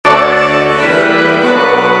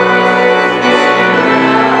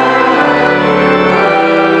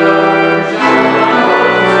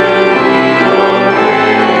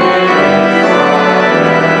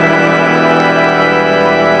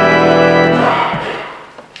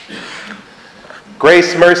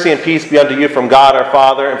Grace, mercy, and peace be unto you from God our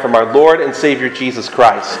Father and from our Lord and Savior Jesus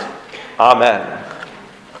Christ. Amen.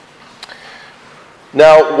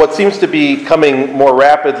 Now, what seems to be coming more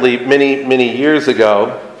rapidly many years ago,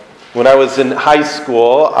 when I was in high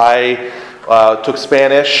school, I took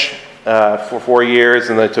Spanish for 4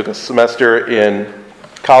 years, and I took a semester in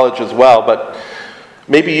college as well. But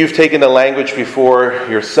maybe you've taken a language before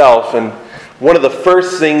yourself, and one of the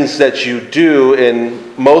first things that you do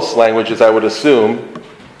in most languages, I would assume,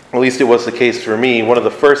 at least it was the case for me, one of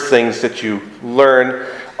the first things that you learn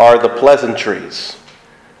are the pleasantries,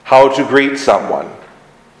 how to greet someone.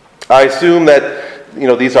 I assume that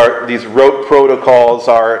these rote protocols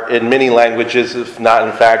are in many languages, if not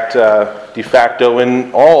in fact de facto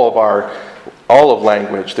in all of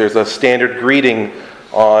language. There's a standard greeting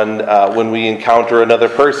on when we encounter another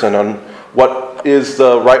person, on what is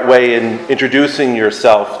the right way in introducing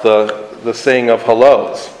yourself, the saying of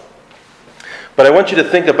hellos. But I want you to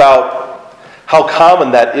think about how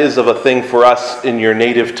common that is of a thing for us in your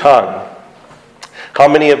native tongue. How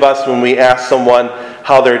many of us, when we ask someone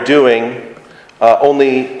how they're doing,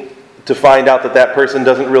 only to find out that person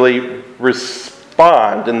doesn't really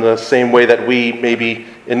respond in the same way that we maybe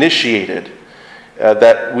initiated,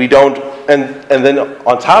 that we don't, and then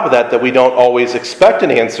on top of that we don't always expect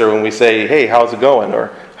an answer when we say, "Hey, how's it going?"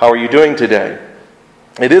 or "How are you doing today?"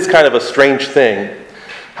 It is kind of a strange thing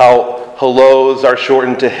how hellos are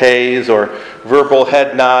shortened to heys, or verbal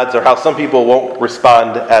head nods, or how some people won't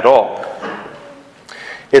respond at all.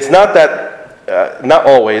 It's not that, not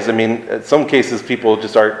always, in some cases people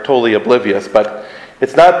just are totally oblivious, but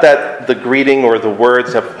it's not that the greeting or the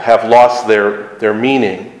words have lost their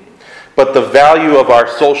meaning, but the value of our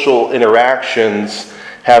social interactions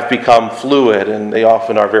have become fluid, and they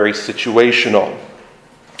often are very situational.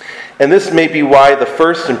 And this may be why the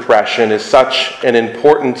first impression is such an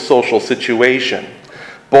important social situation.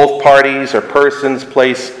 Both parties or persons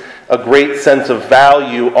place a great sense of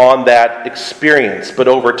value on that experience, but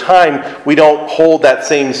over time we don't hold that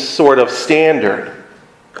same sort of standard.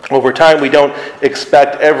 Over time we don't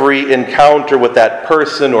expect every encounter with that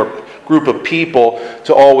person or group of people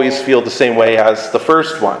to always feel the same way as the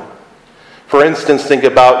first one. For instance, think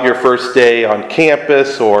about your first day on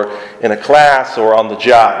campus or in a class or on the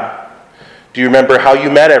job. Do you remember how you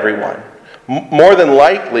met everyone? More than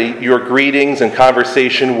likely, your greetings and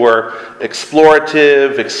conversation were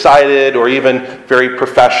explorative, excited, or even very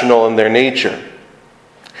professional in their nature.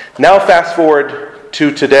 Now fast forward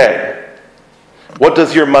to today. What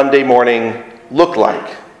does your Monday morning look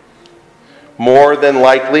like? More than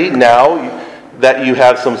likely, now that you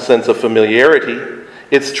have some sense of familiarity,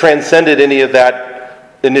 it's transcended any of that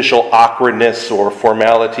initial awkwardness or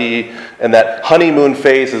formality, and that honeymoon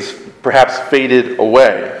phase is perhaps faded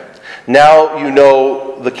away. Now you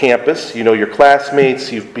know the campus, you know your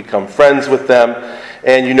classmates, you've become friends with them,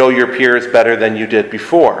 and you know your peers better than you did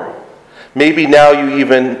before. Maybe now you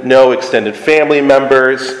even know extended family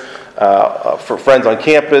members, for friends on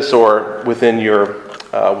campus or within your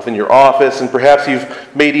office, and perhaps you've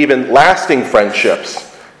made even lasting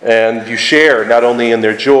friendships, and you share not only in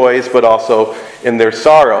their joys but also in their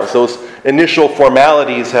sorrows. Those initial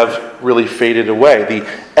formalities have really faded away. The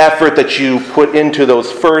effort that you put into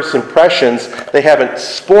those first impressions, they haven't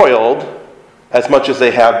spoiled as much as they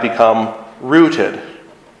have become rooted.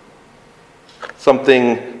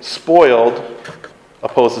 Something spoiled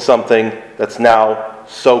opposed to something that's now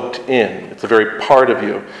soaked in. It's a very part of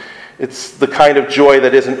you. It's the kind of joy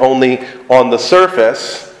that isn't only on the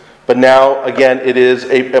surface, but now, again, it is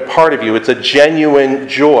a part of you. It's a genuine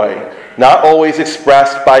joy, not always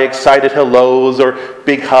expressed by excited hellos or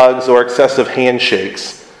big hugs or excessive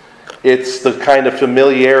handshakes. It's the kind of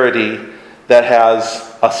familiarity that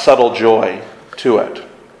has a subtle joy to it.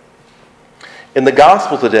 In the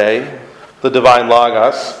gospel today, the divine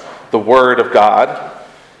Logos, the Word of God,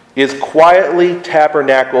 is quietly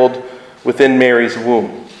tabernacled within Mary's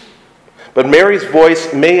womb. But Mary's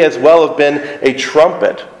voice may as well have been a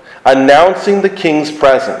trumpet announcing the king's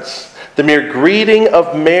presence. The mere greeting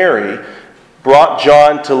of Mary brought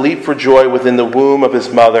John to leap for joy within the womb of his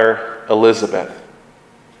mother, Elizabeth.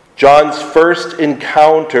 John's first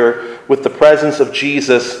encounter with the presence of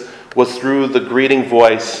Jesus was through the greeting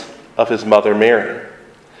voice of his mother, Mary.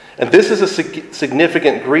 And this is a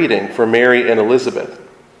significant greeting for Mary and Elizabeth.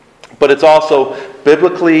 But it's also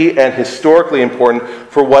biblically and historically important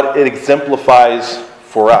for what it exemplifies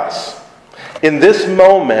for us. In this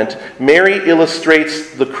moment, Mary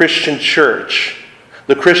illustrates the Christian church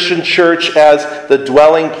as the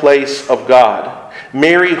dwelling place of God.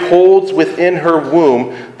 Mary holds within her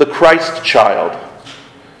womb the Christ child.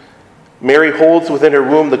 Mary holds within her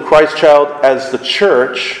womb the Christ child as the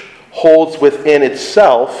church holds within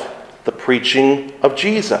itself the preaching of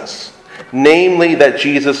Jesus. Namely, that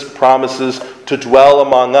Jesus promises to dwell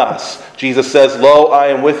among us. Jesus says, "Lo, I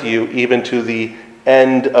am with you even to the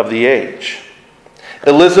end of the age."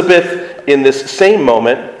 Elizabeth, in this same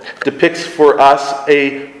moment, depicts for us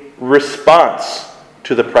a response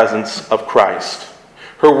to the presence of Christ.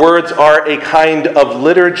 Her words are a kind of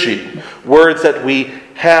liturgy, words that we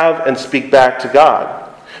have and speak back to God.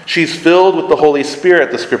 She's filled with the Holy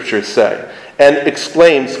Spirit, the scriptures say, and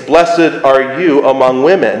exclaims, "Blessed are you among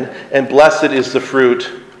women, and blessed is the fruit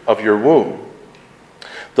of your womb."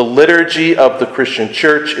 The liturgy of the Christian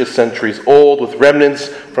church is centuries old, with remnants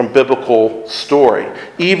from biblical story,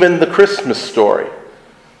 even the Christmas story.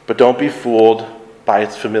 But don't be fooled by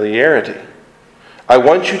its familiarity. I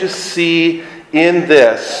want you to see in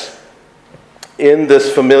this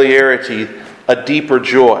familiarity a deeper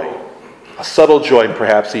joy, a subtle joy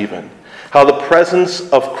perhaps even, how the presence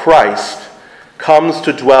of Christ comes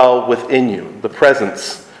to dwell within you. The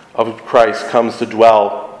presence of Christ comes to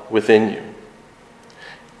dwell within you.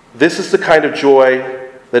 This is the kind of joy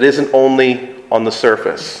that isn't only on the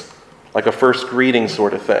surface, like a first greeting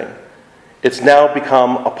sort of thing. It's now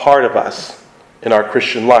become a part of us in our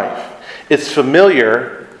Christian life. It's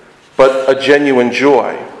familiar, but a genuine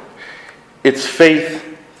joy. It's faith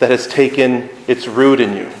that has taken its root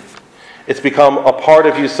in you. It's become a part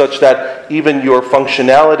of you such that even your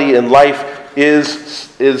functionality in life is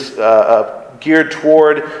geared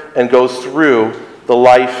toward and goes through the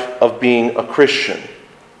life of being a Christian.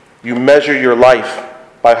 You measure your life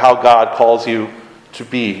by how God calls you to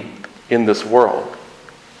be in this world.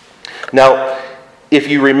 Now, if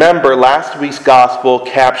you remember, last week's gospel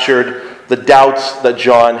captured the doubts that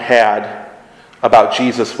John had about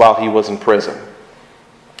Jesus while he was in prison.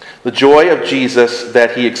 The joy of Jesus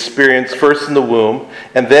that he experienced first in the womb,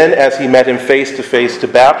 and then as he met him face to face to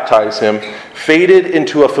baptize him, faded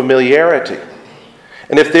into a familiarity.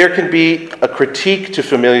 And if there can be a critique to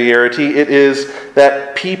familiarity, it is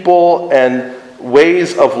that people and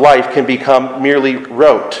ways of life can become merely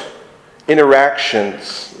rote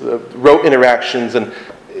interactions, and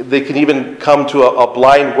they can even come to a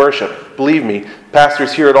blind worship. Believe me,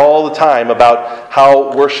 pastors hear it all the time about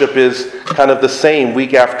how worship is kind of the same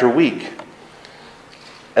week after week.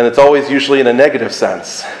 And it's always usually in a negative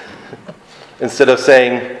sense. Instead of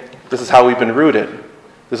saying, this is how we've been rooted.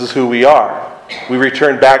 This is who we are. We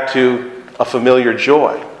return back to a familiar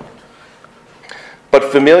joy. But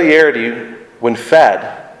familiarity, when fed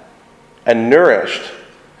and nourished,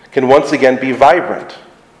 can once again be vibrant.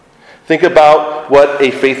 Think about what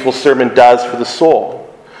a faithful sermon does for the soul,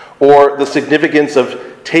 or the significance of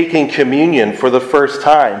taking communion for the first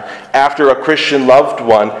time after a Christian loved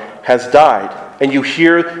one has died, and you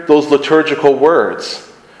hear those liturgical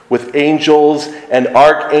words with angels and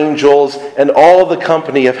archangels and all the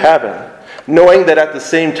company of heaven, knowing that at the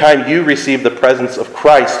same time you receive the presence of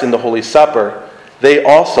Christ in the Holy Supper, they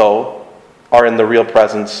also are in the real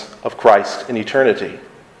presence of Christ in eternity.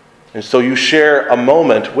 And so you share a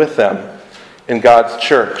moment with them in God's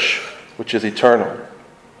church, which is eternal.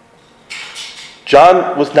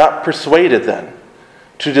 John was not persuaded then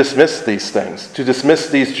to dismiss these things, to dismiss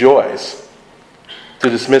these joys, to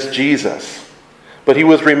dismiss Jesus. But he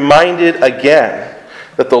was reminded again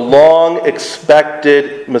that the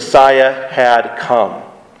long-expected Messiah had come.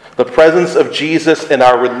 The presence of Jesus in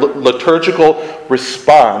our liturgical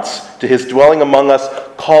response to his dwelling among us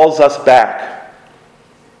calls us back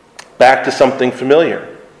to something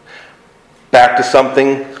familiar, back to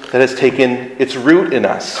something that has taken its root in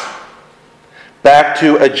us, back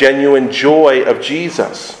to a genuine joy of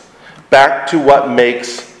Jesus, back to what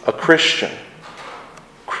makes a Christian,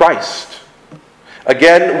 Christ.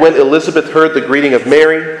 Again, when Elizabeth heard the greeting of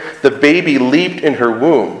Mary, the baby leaped in her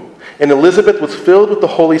womb, and Elizabeth was filled with the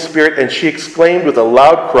Holy Spirit, and she exclaimed with a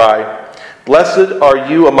loud cry, "Blessed are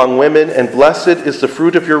you among women, and blessed is the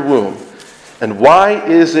fruit of your womb. And why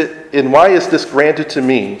is this granted to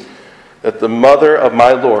me, that the mother of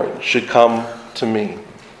my Lord should come to me?"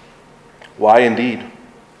 Why indeed?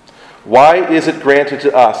 Why is it granted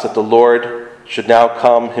to us that the Lord should now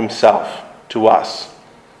come himself to us,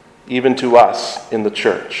 even to us in the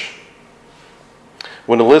church?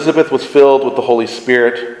 When Elizabeth was filled with the Holy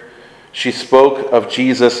Spirit, she spoke of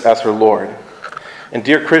Jesus as her Lord. And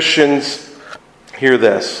dear Christians, hear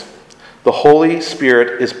this. The Holy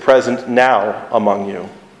Spirit is present now among you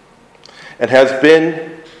and has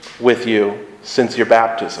been with you since your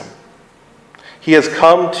baptism. He has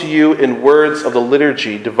come to you in words of the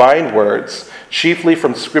liturgy, divine words, chiefly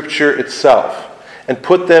from Scripture itself, and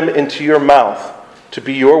put them into your mouth to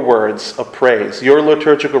be your words of praise, your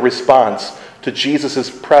liturgical response to Jesus'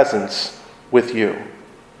 presence with you.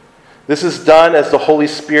 This is done as the Holy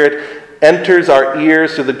Spirit enters our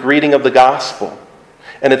ears through the greeting of the gospel,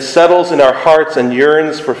 and it settles in our hearts and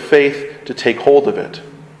yearns for faith to take hold of it.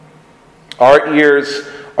 Our ears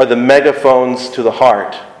are the megaphones to the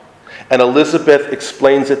heart, and Elizabeth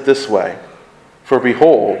explains it this way: "For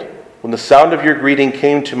behold, when the sound of your greeting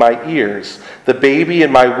came to my ears, the baby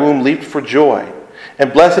in my womb leaped for joy.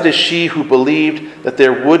 And blessed is she who believed that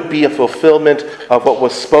there would be a fulfillment of what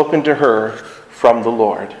was spoken to her from the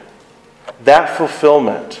Lord." That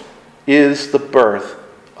fulfillment is the birth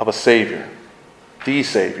of a Savior, the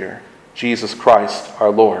Savior, Jesus Christ our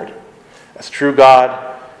Lord. As true God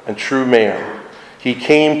and true man, he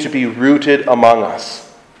came to be rooted among us,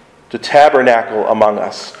 to tabernacle among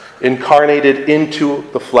us, incarnated into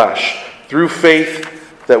the flesh, through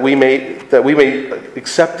faith, that we may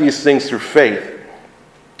accept these things through faith,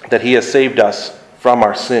 that he has saved us from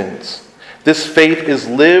our sins. This faith is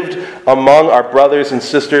lived among our brothers and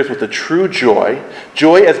sisters with a true joy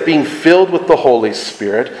as being filled with the Holy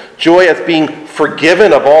Spirit, joy as being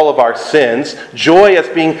forgiven of all of our sins, joy as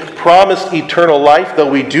being promised eternal life, though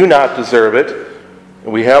we do not deserve it.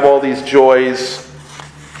 And we have all these joys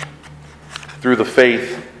through the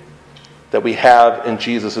faith that we have in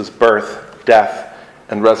Jesus' birth, death,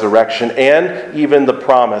 and resurrection, and even the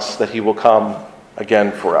promise that he will come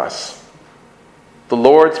again for us. The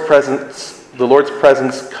Lord's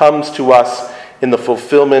presence comes to us in the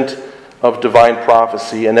fulfillment of divine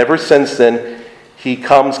prophecy, and ever since then, he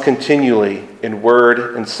comes continually in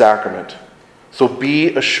word and sacrament. So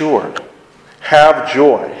be assured, have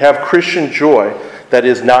joy, have Christian joy that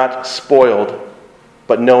is not spoiled,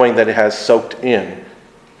 but knowing that it has soaked in.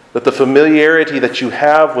 That the familiarity that you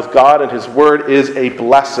have with God and his word is a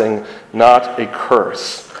blessing, not a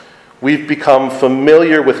curse. We've become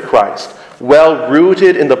familiar with Christ, well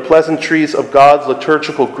rooted in the pleasantries of God's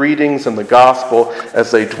liturgical greetings and the gospel as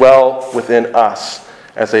they dwell within us,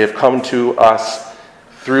 as they have come to us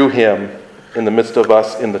through him in the midst of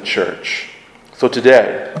us in the church. So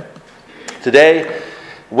today,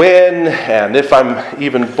 when and if I'm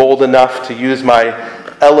even bold enough to use my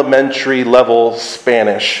elementary level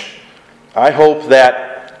Spanish, I hope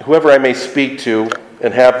that whoever I may speak to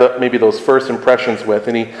and have maybe those first impressions with,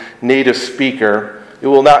 any native speaker, it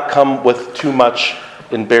will not come with too much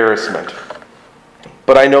embarrassment.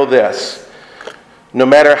 But I know this: no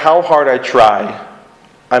matter how hard I try,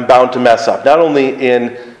 I'm bound to mess up, not only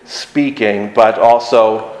in speaking, but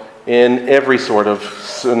also in every sort of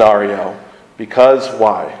scenario. Because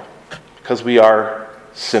why? Because we are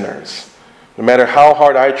sinners. No matter how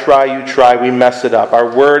hard I try, you try, we mess it up.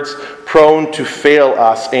 Our words prone to fail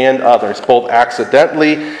us and others, both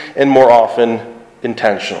accidentally and more often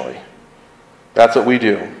intentionally. That's what we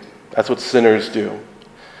do. That's what sinners do.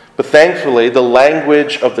 But thankfully, the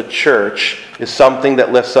language of the church is something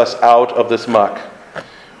that lifts us out of this muck,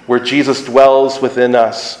 where Jesus dwells within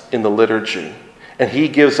us in the liturgy, and he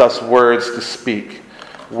gives us words to speak,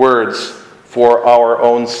 words for our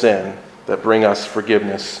own sin that bring us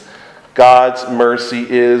forgiveness. God's mercy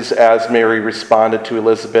is, as Mary responded to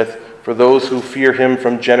Elizabeth, for those who fear him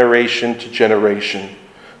from generation to generation.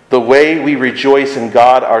 The way we rejoice in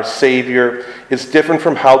God, our Savior, is different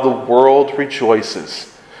from how the world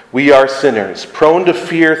rejoices. We are sinners, prone to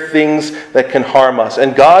fear things that can harm us.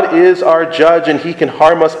 And God is our judge, and he can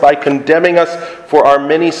harm us by condemning us for our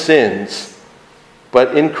many sins.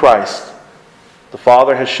 But in Christ, the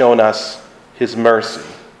Father has shown us his mercy,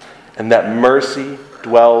 and that mercy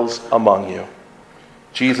dwells among you.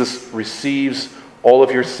 Jesus receives all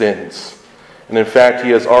of your sins, and in fact, he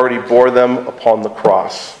has already bore them upon the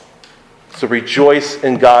cross. So rejoice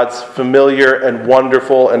in God's familiar and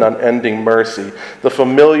wonderful and unending mercy, the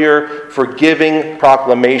familiar, forgiving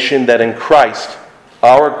proclamation that in Christ,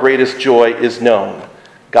 our greatest joy is known.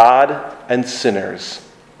 God and sinners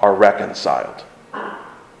are reconciled.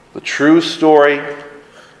 The true story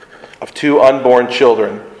of two unborn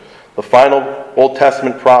children, the final Old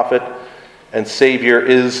Testament prophet and Savior,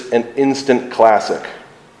 is an instant classic.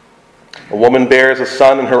 A woman bears a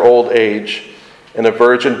son in her old age, and a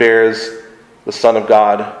virgin bears the Son of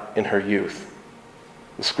God in her youth.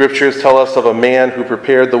 The scriptures tell us of a man who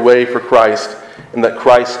prepared the way for Christ, and that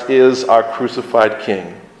Christ is our crucified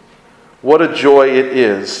King. What a joy it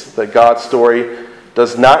is that God's story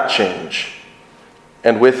does not change,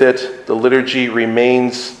 and with it, the liturgy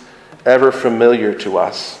remains ever familiar to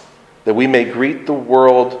us, that we may greet the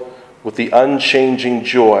world with the unchanging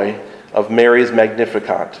joy of Mary's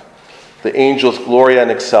Magnificat, the angels' Gloria in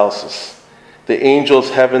Excelsis, the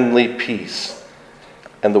angels' heavenly peace,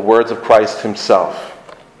 and the words of Christ himself,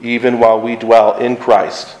 even while we dwell in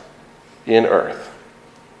Christ in earth.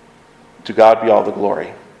 To God be all the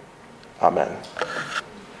glory. Amen.